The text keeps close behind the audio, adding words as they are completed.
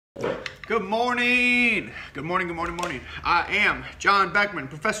Good morning. Good morning, good morning, morning. I am John Beckmann,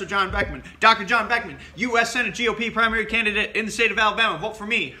 Professor John Beckmann, Dr. John Beckmann, U.S. Senate GOP primary candidate in the state of Alabama. Vote for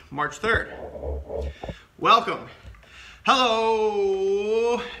me, March 3rd. Welcome.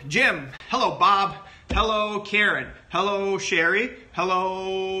 Hello, Jim. Hello, Bob. Hello, Karen. Hello, Sherry.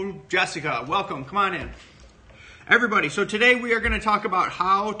 Hello, Jessica. Welcome. Come on in. Everybody, so today we are going to talk about a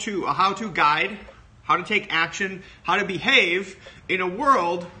how-to guide, how to take action, how to behave in a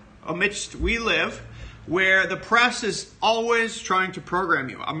world amidst we live where the press is always trying to program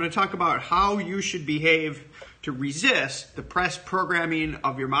you. I'm going to talk about how you should behave to resist the press programming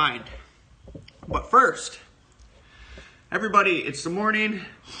of your mind. But first, everybody, it's the morning.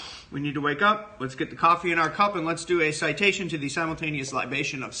 We need to wake up. Let's get the coffee in our cup and let's do a citation to the simultaneous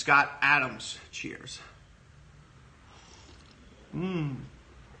libation of Scott Adams. Cheers. My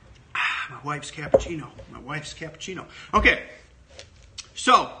wife's cappuccino. Okay,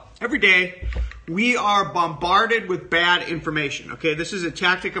 so every day we are bombarded with bad information. Okay, this is a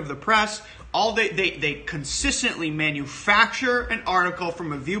tactic of the press. They consistently manufacture an article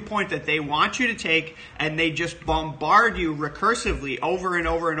from a viewpoint that they want you to take, and they just bombard you recursively over and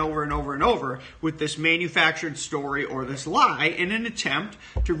over and over and over and over with this manufactured story or this lie in an attempt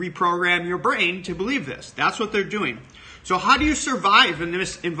to reprogram your brain to believe this. That's what they're doing. So how do you survive in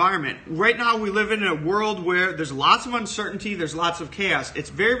this environment? Right now we live in a world where there's lots of uncertainty, there's lots of chaos. It's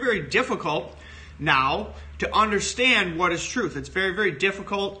very, very difficult now to understand what is truth. It's very, very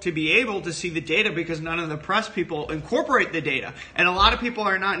difficult to be able to see the data because none of the press people incorporate the data. And a lot of people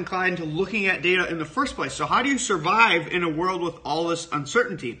are not inclined to looking at data in the first place. So how do you survive in a world with all this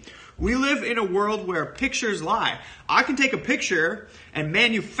uncertainty? We live in a world where pictures lie. I can take a picture and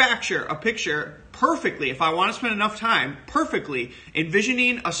manufacture a picture perfectly, if I want to spend enough time, perfectly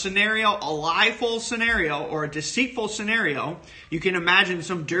envisioning a scenario, a lieful scenario or a deceitful scenario. You can imagine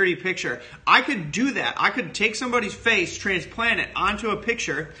some dirty picture. I could do that. I could take somebody's face, transplant it onto a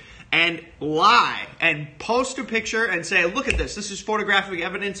picture, and lie and post a picture and say, look at this. This is photographic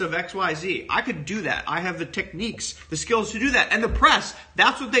evidence of XYZ. I could do that. I have the techniques, the skills to do that. And the press,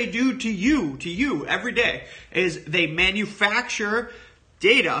 that's what they do to you every day, is they manufacture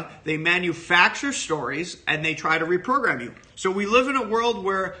data, they manufacture stories, and they try to reprogram you. So we live in a world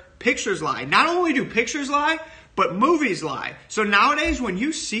where pictures lie. Not only do pictures lie, but movies lie. So nowadays when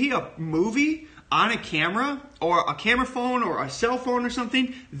you see a movie on a camera or a camera phone or a cell phone or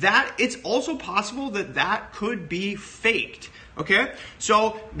something, that it's also possible that that could be faked. Okay,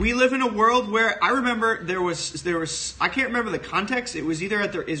 so we live in a world where I remember there was I can't remember the context. It was either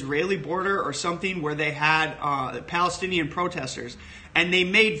at the Israeli border or something where they had Palestinian protesters, and they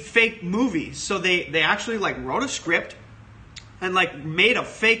made fake movies. So they actually wrote a script and made a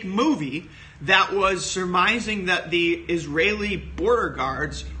fake movie that was surmising that the Israeli border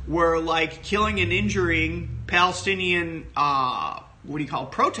guards were killing and injuring Palestinian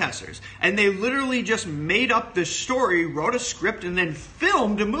protesters. And they literally just made up this story, wrote a script, and then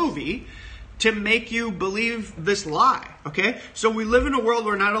filmed a movie to make you believe this lie. Okay? So we live in a world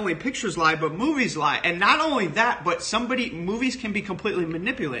where not only pictures lie, but movies lie. And not only that, but movies can be completely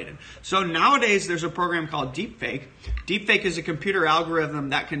manipulated. So nowadays there's a program called deepfake. Deepfake is a computer algorithm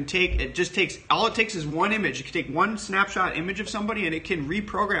that can all it takes is one image. It can take one snapshot image of somebody and it can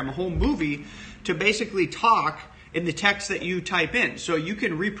reprogram a whole movie to basically talk in the text that you type in. So you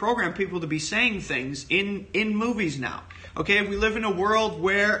can reprogram people to be saying things in movies now. Okay, we live in a world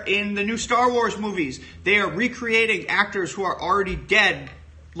where in the new Star Wars movies, they are recreating actors who are already dead,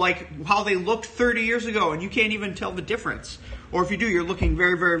 like how they looked 30 years ago, and you can't even tell the difference. Or if you do, you're looking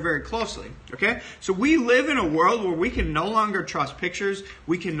very, very, very closely. Okay, so we live in a world where we can no longer trust pictures,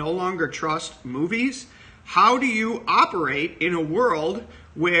 we can no longer trust movies. How do you operate in a world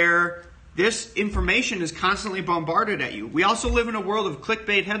where this information is constantly bombarded at you? We also live in a world of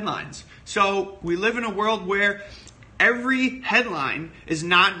clickbait headlines. So we live in a world where every headline is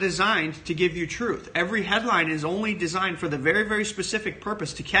not designed to give you truth. Every headline is only designed for the very, very specific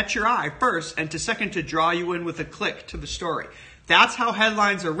purpose to catch your eye first, and to second, to draw you in with a click to the story. That's how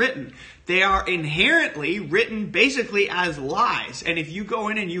headlines are written. They are inherently written basically as lies. And if you go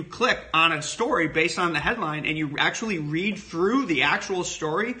in and you click on a story based on the headline and you actually read through the actual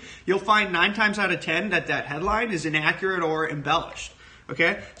story, you'll find 9 times out of 10 that headline is inaccurate or embellished.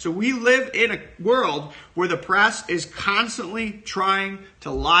 Okay? So we live in a world where the press is constantly trying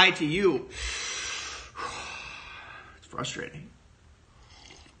to lie to you. It's frustrating.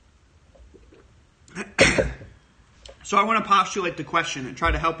 So I want to postulate the question and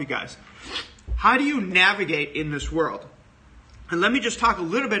try to help you guys. How do you navigate in this world? And let me just talk a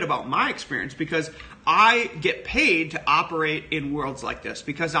little bit about my experience, because I get paid to operate in worlds like this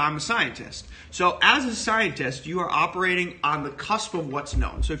because I'm a scientist. So as a scientist, you are operating on the cusp of what's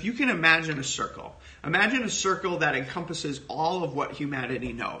known. So if you can imagine a circle that encompasses all of what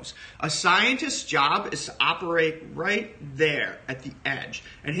humanity knows. A scientist's job is to operate right there at the edge.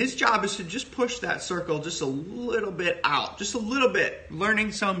 And his job is to just push that circle just a little bit out, just a little bit,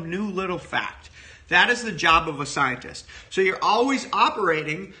 learning some new little fact. That is the job of a scientist. So you're always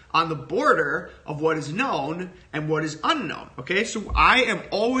operating on the border of what is known and what is unknown. Okay, so I am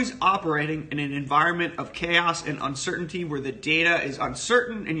always operating in an environment of chaos and uncertainty where the data is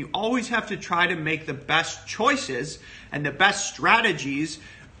uncertain, and you always have to try to make the best choices and the best strategies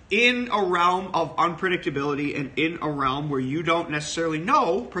in a realm of unpredictability and in a realm where you don't necessarily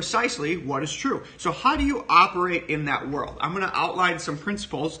know precisely what is true. So how do you operate in that world? I'm going to outline some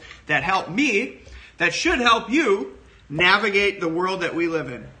principles that help me, that should help you navigate the world that we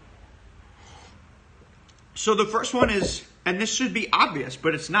live in. So the first one is, and this should be obvious,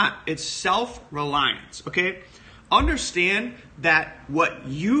 but it's not, it's self-reliance, okay? Understand that what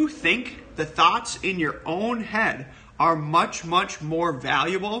you think, the thoughts in your own head, are much, much more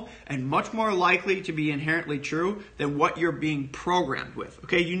valuable and much more likely to be inherently true than what you're being programmed with.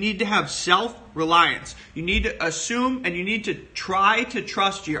 Okay, you need to have self-reliance. You need to assume and you need to try to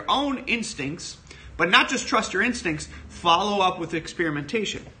trust your own instincts, but not just trust your instincts, follow up with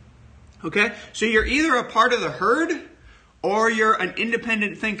experimentation. Okay, so you're either a part of the herd or you're an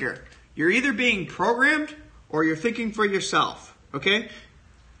independent thinker. You're either being programmed or you're thinking for yourself. Okay,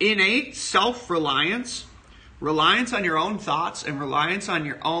 innate self-reliance, reliance on your own thoughts and reliance on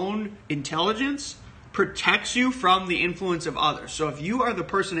your own intelligence protects you from the influence of others. So if you are the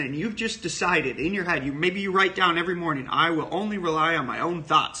person and you've just decided in your head, maybe you write down every morning, I will only rely on my own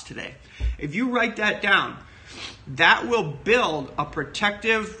thoughts today. If you write that down, that will build a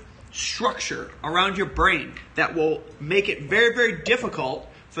protective structure around your brain that will make it very, very difficult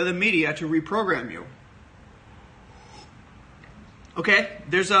for the media to reprogram you. Okay,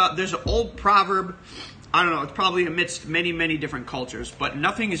 there's an old proverb. I don't know, it's probably amidst many, many different cultures, but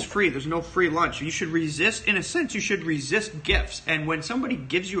nothing is free. There's no free lunch. You should resist, in a sense, you should resist gifts. And when somebody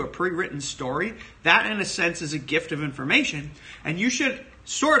gives you a pre-written story, that in a sense is a gift of information. And you should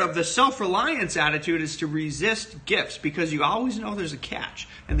sort of, the self-reliance attitude is to resist gifts because you always know there's a catch.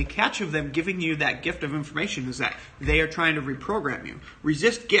 And the catch of them giving you that gift of information is that they are trying to reprogram you.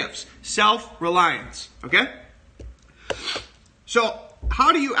 Resist gifts. Self-reliance. Okay? So,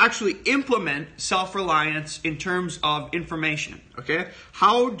 how do you actually implement self-reliance in terms of information? Okay?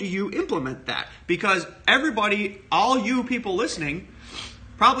 How do you implement that? Because everybody, all you people listening,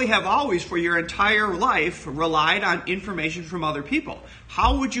 probably have always for your entire life relied on information from other people.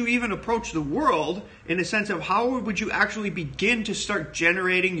 How would you even approach the world in a sense of how would you actually begin to start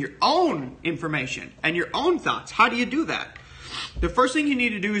generating your own information and your own thoughts? How do you do that? The first thing you need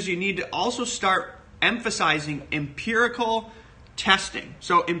to do is you need to also start emphasizing empirical testing.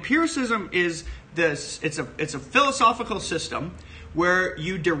 So empiricism is this, it's a philosophical system where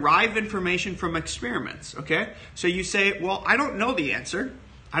you derive information from experiments, okay? So you say, well, I don't know the answer.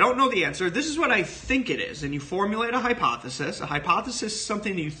 This is what I think it is. And you formulate a hypothesis. A hypothesis is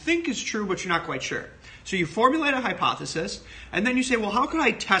something that you think is true, but you're not quite sure. So you formulate a hypothesis, and then you say, well, how could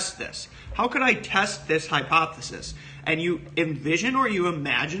I test this? How could I test this hypothesis? And you envision or you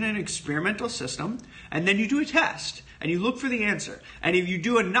imagine an experimental system, and then you do a test. And you look for the answer. And if you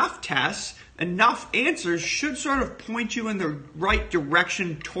do enough tests, enough answers should sort of point you in the right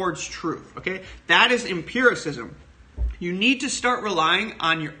direction towards truth. Okay? That is empiricism. You need to start relying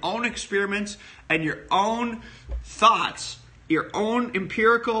on your own experiments and your own thoughts, your own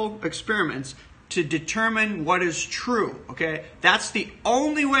empirical experiments to determine what is true. Okay? That's the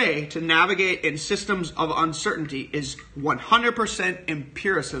only way to navigate in systems of uncertainty is 100%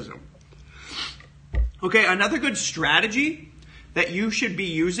 empiricism. Okay, another good strategy that you should be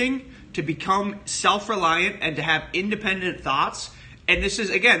using to become self-reliant and to have independent thoughts, and this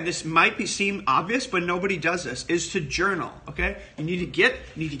is, again, this might seem obvious, but nobody does this, is to journal, okay? You need to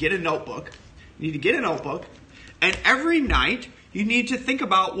get a notebook. And every night you need to think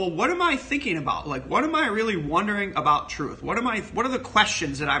about, well, what am I thinking about? Like, what am I really wondering about truth? What are the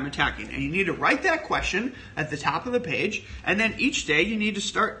questions that I'm attacking? And you need to write that question at the top of the page, and then each day you need to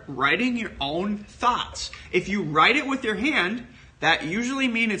start writing your own thoughts. If you write it with your hand, that usually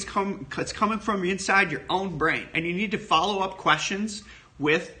means it's coming from inside your own brain, and you need to follow up questions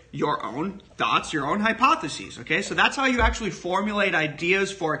with your own thoughts, your own hypotheses, okay? So that's how you actually formulate ideas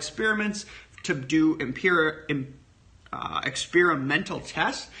for experiments to do experimental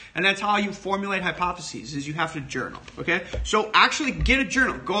test, and that's how you formulate hypotheses, is you have to journal, okay? So actually get a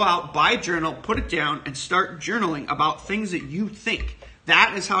journal. Go out, buy a journal, put it down, and start journaling about things that you think.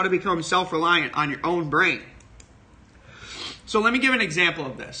 That is how to become self-reliant on your own brain. So let me give an example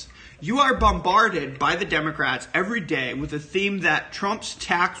of this. You are bombarded by the Democrats every day with the theme that Trump's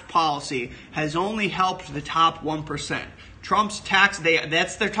tax policy has only helped the top 1%. Trump's tax,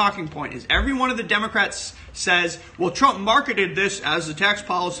 that's their talking point, is every one of the Democrats says, well, Trump marketed this as a tax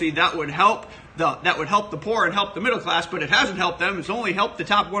policy that would help the poor and help the middle class, but it hasn't helped them. It's only helped the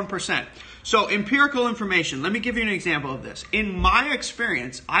top 1%. So empirical information. Let me give you an example of this. In my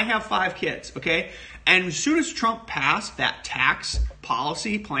experience, I have 5 kids, okay? And as soon as Trump passed that tax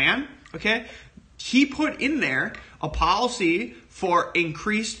policy plan, okay, he put in there a policy for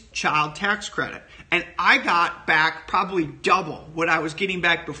increased child tax credit. And I got back probably double what I was getting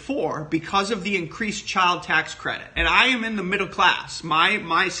back before because of the increased child tax credit. And I am in the middle class.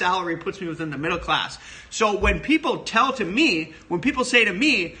 My salary puts me within the middle class. So when people say to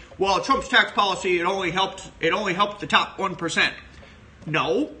me, well, Trump's tax policy, it only helped the top 1%.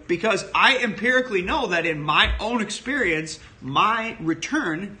 No, because I empirically know that in my own experience, my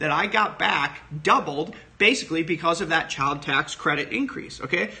return that I got back doubled basically because of that child tax credit increase,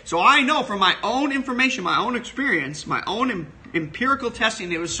 okay? So I know from my own information, my own experience, my own empirical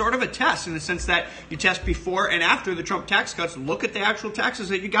testing, it was sort of a test in the sense that you test before and after the Trump tax cuts, look at the actual taxes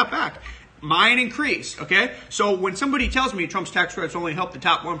that you got back. Mine increased, okay? So when somebody tells me Trump's tax credits only helped the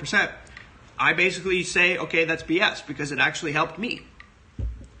top 1%, I basically say, okay, that's BS because it actually helped me.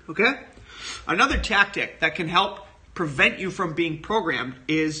 Okay? Another tactic that can help prevent you from being programmed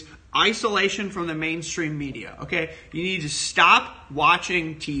is isolation from the mainstream media. Okay? You need to stop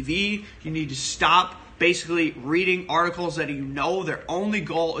watching TV. You need to stop basically reading articles that you know their only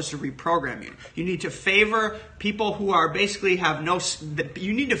goal is to reprogram you. You need to favor people who are basically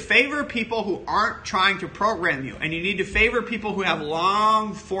you need to favor people who aren't trying to program you, and you need to favor people who have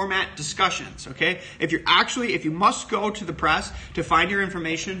long format discussions, okay? If you must go to the press to find your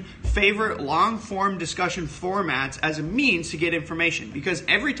information, favor long form discussion formats as a means to get information, because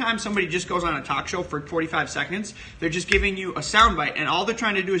every time somebody just goes on a talk show for 45 seconds, they're just giving you a soundbite, and all they're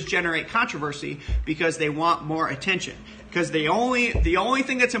trying to do is generate controversy because they want more attention. Because the only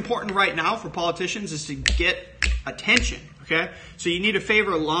thing that's important right now for politicians is to get attention, okay? So you need to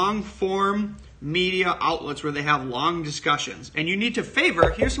favor long-form media outlets where they have long discussions. And you need to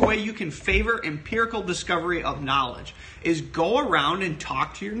here's the way you can favor empirical discovery of knowledge, is go around and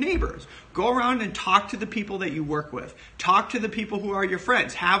talk to your neighbors. Go around and talk to the people that you work with. Talk to the people who are your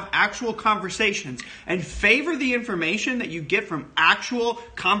friends. Have actual conversations. And favor the information that you get from actual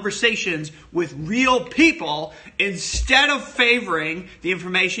conversations with real people instead of favoring the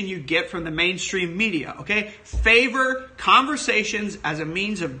information you get from the mainstream media. Okay? Favor conversations as a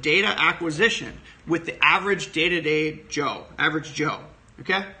means of data acquisition with the average day-to-day Joe. Average Joe.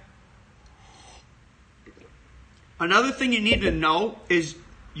 Okay? Another thing you need to know is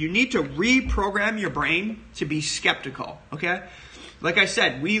you need to reprogram your brain to be skeptical, okay? Like I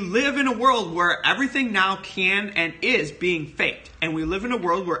said, we live in a world where everything now can and is being faked. And we live in a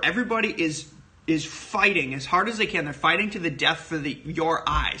world where everybody is fighting as hard as they can. They're fighting to the death for your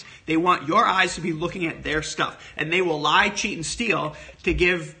eyes. They want your eyes to be looking at their stuff. And they will lie, cheat, and steal to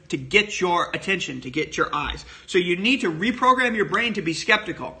get your attention, to get your eyes. So you need to reprogram your brain to be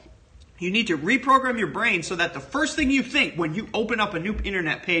skeptical. You need to reprogram your brain so that the first thing you think when you open up a new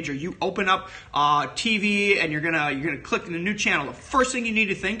internet page or you open up TV and you're gonna click on a new channel, the first thing you need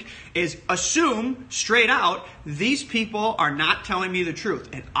to think is assume straight out, these people are not telling me the truth.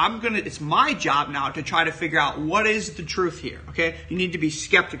 And it's my job now to try to figure out what is the truth here, okay? You need to be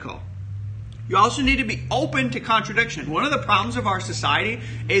skeptical. You also need to be open to contradiction. One of the problems of our society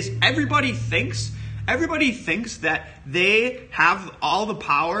is everybody thinks that they have all the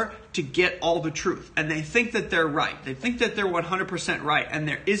power to get all the truth. And they think that they're right. They think that they're 100% right. And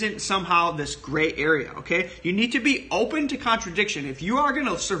there isn't somehow this gray area, okay? You need to be open to contradiction. If you are going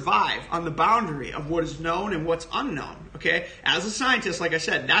to survive on the boundary of what is known and what's unknown, okay? As a scientist, like I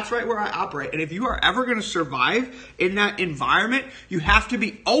said, that's right where I operate. And if you are ever going to survive in that environment, you have to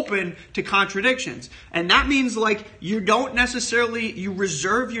be open to contradictions. And that means you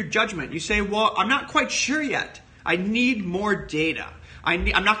reserve your judgment. You say, well, I'm not quite sure yet. I need more data. I'm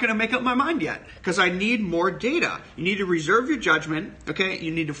not going to make up my mind yet because I need more data. You need to reserve your judgment, okay? You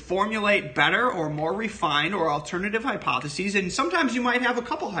need to formulate better or more refined or alternative hypotheses. And sometimes you might have a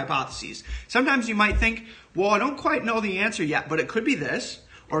couple hypotheses. Sometimes you might think, well, I don't quite know the answer yet, but it could be this,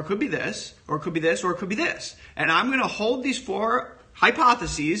 or it could be this, or it could be this, or it could be this. And I'm going to hold these four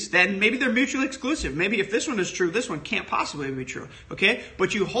hypotheses, then maybe they're mutually exclusive. Maybe if this one is true, this one can't possibly be true, okay?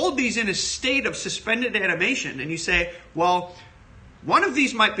 But you hold these in a state of suspended animation, and you say, well, one of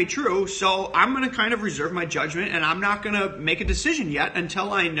these might be true, so I'm going to kind of reserve my judgment, and I'm not going to make a decision yet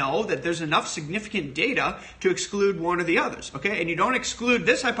until I know that there's enough significant data to exclude one of the others, okay? And you don't exclude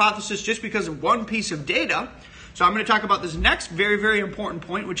this hypothesis just because of one piece of data. So I'm going to talk about this next very, very important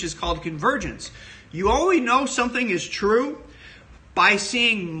point, which is called convergence. You only know something is true by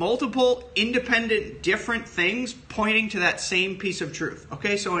seeing multiple independent different things pointing to that same piece of truth.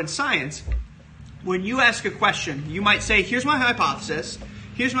 Okay, so in science, when you ask a question, you might say, here's my hypothesis,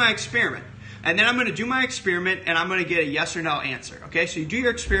 here's my experiment. And then I'm going to do my experiment and I'm going to get a yes or no answer. Okay, so you do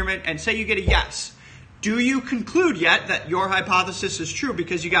your experiment and say you get a yes. Do you conclude yet that your hypothesis is true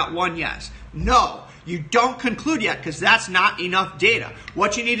because you got one yes? No. You don't conclude yet because that's not enough data.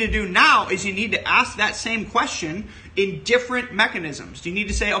 What you need to do now is you need to ask that same question in different mechanisms. You need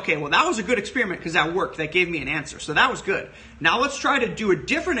to say, okay, well, that was a good experiment because that worked. That gave me an answer. So that was good. Now let's try to do a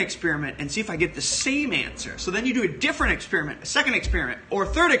different experiment and see if I get the same answer. So then you do a different experiment, a second experiment, or a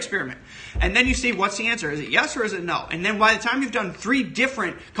third experiment. And then you see what's the answer. Is it yes or is it no? And then by the time you've done 3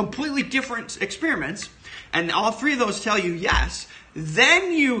 different, completely different experiments, and all 3 of those tell you yes,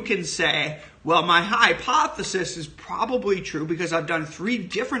 then you can say, well, my hypothesis is probably true because I've done 3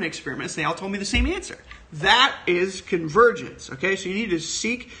 different experiments. They all told me the same answer. That is convergence. Okay, so you need to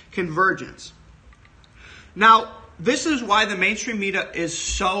seek convergence. Now, this is why the mainstream media is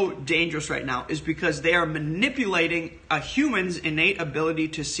so dangerous right now, is because they are manipulating a human's innate ability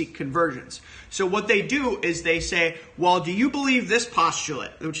to seek convergence. So what they do is they say, well, do you believe this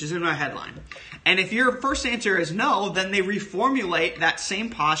postulate, which is in my headline? And if your first answer is no, then they reformulate that same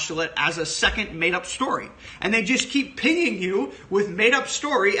postulate as a second made-up story. And they just keep pinging you with made-up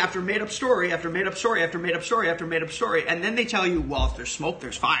story after made-up story after made-up story after made-up story after made-up story. And then they tell you, well, if there's smoke,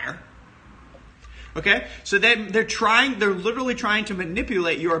 there's fire. Okay? So then they're literally trying to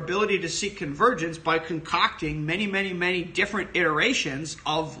manipulate your ability to seek convergence by concocting many, many, many different iterations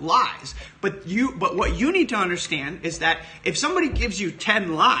of lies. But what you need to understand is that if somebody gives you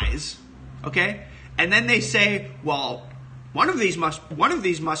 10 lies, okay, and then they say, well, one of these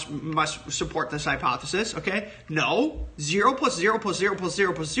must support this hypothesis, okay? No, 0 plus 0 plus 0 plus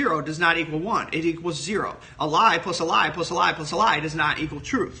 0 plus 0 does not equal 1. It equals 0. A lie plus a lie plus a lie plus a lie does not equal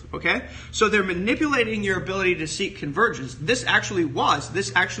truth, okay? So they're manipulating your ability to seek convergence. This actually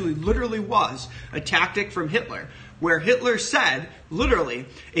literally was a tactic from Hitler, where Hitler said, literally,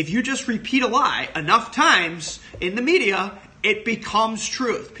 if you just repeat a lie enough times in the media, it becomes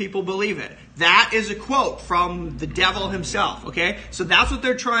truth. People believe it. That is a quote from the devil himself, okay? So that's what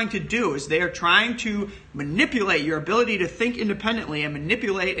they're trying to do, is they are trying to manipulate your ability to think independently and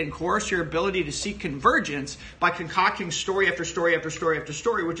manipulate and coerce your ability to seek convergence by concocting story after story after story after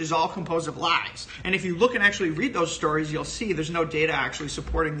story, which is all composed of lies. And if you look and actually read those stories, you'll see there's no data actually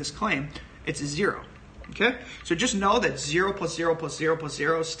supporting this claim. It's a 0. Okay? So just know that 0 plus 0 plus 0 plus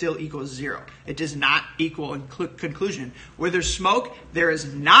 0 still equals 0. It does not equal in conclusion. Where there's smoke, there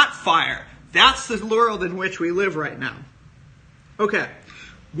is not fire. That's the world in which we live right now. Okay.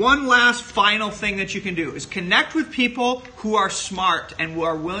 One last final thing that you can do is connect with people who are smart and who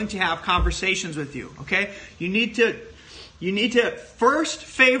are willing to have conversations with you. Okay? You need to first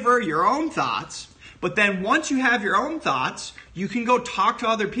favor your own thoughts, but then once you have your own thoughts, you can go talk to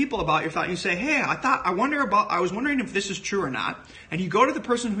other people about your thought. You say, hey, I was wondering if this is true or not. And you go to the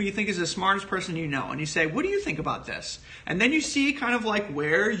person who you think is the smartest person you know, and you say, what do you think about this? And then you see kind of like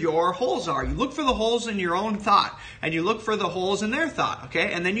where your holes are. You look for the holes in your own thought, and you look for the holes in their thought,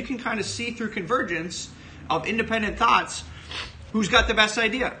 okay? And then you can kind of see through convergence of independent thoughts who's got the best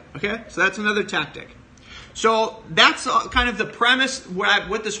idea, okay? So that's another tactic. So that's kind of the premise.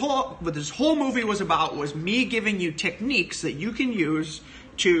 What this whole movie was about was me giving you techniques that you can use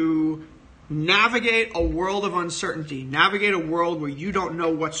to navigate a world of uncertainty, navigate a world where you don't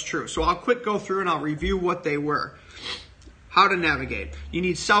know what's true. So I'll go through and I'll review what they were. How to navigate. You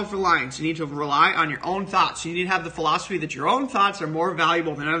need self-reliance. You need to rely on your own thoughts. You need to have the philosophy that your own thoughts are more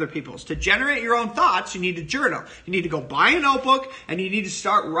valuable than other people's. To generate your own thoughts, you need to journal. You need to go buy a notebook, and you need to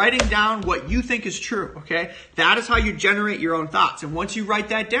start writing down what you think is true, okay? That is how you generate your own thoughts. And once you write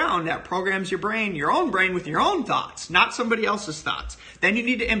that down, that programs your own brain with your own thoughts, not somebody else's thoughts. Then you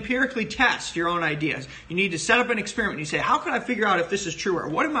need to empirically test your own ideas. You need to set up an experiment. You say, how can I figure out if this is true? Or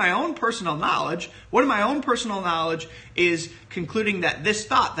what in my own personal knowledge is concluding that this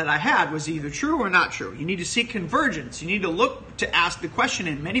thought that I had was either true or not true. You need to seek convergence. You need to look to ask the question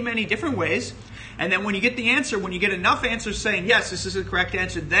in many, many different ways. And then when you get the answer, when you get enough answers saying, yes, this is the correct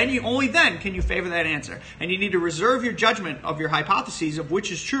answer, then only then can you favor that answer. And you need to reserve your judgment of your hypotheses of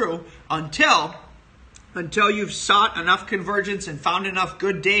which is true until you've sought enough convergence and found enough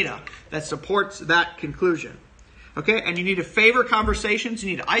good data that supports that conclusion. Okay, and you need to favor conversations.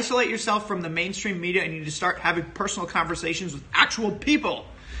 You need to isolate yourself from the mainstream media, and you need to start having personal conversations with actual people.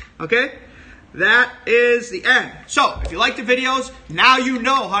 Okay, that is the end. So, if you like the videos, now you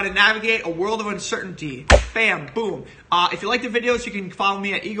know how to navigate a world of uncertainty. Bam, boom. If you like the videos, you can follow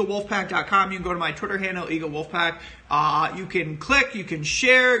me at eaglewolfpack.com. You can go to my Twitter handle, eaglewolfpack. You can click, you can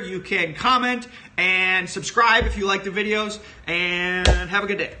share, you can comment, and subscribe if you like the videos. And have a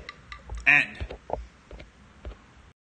good day. End.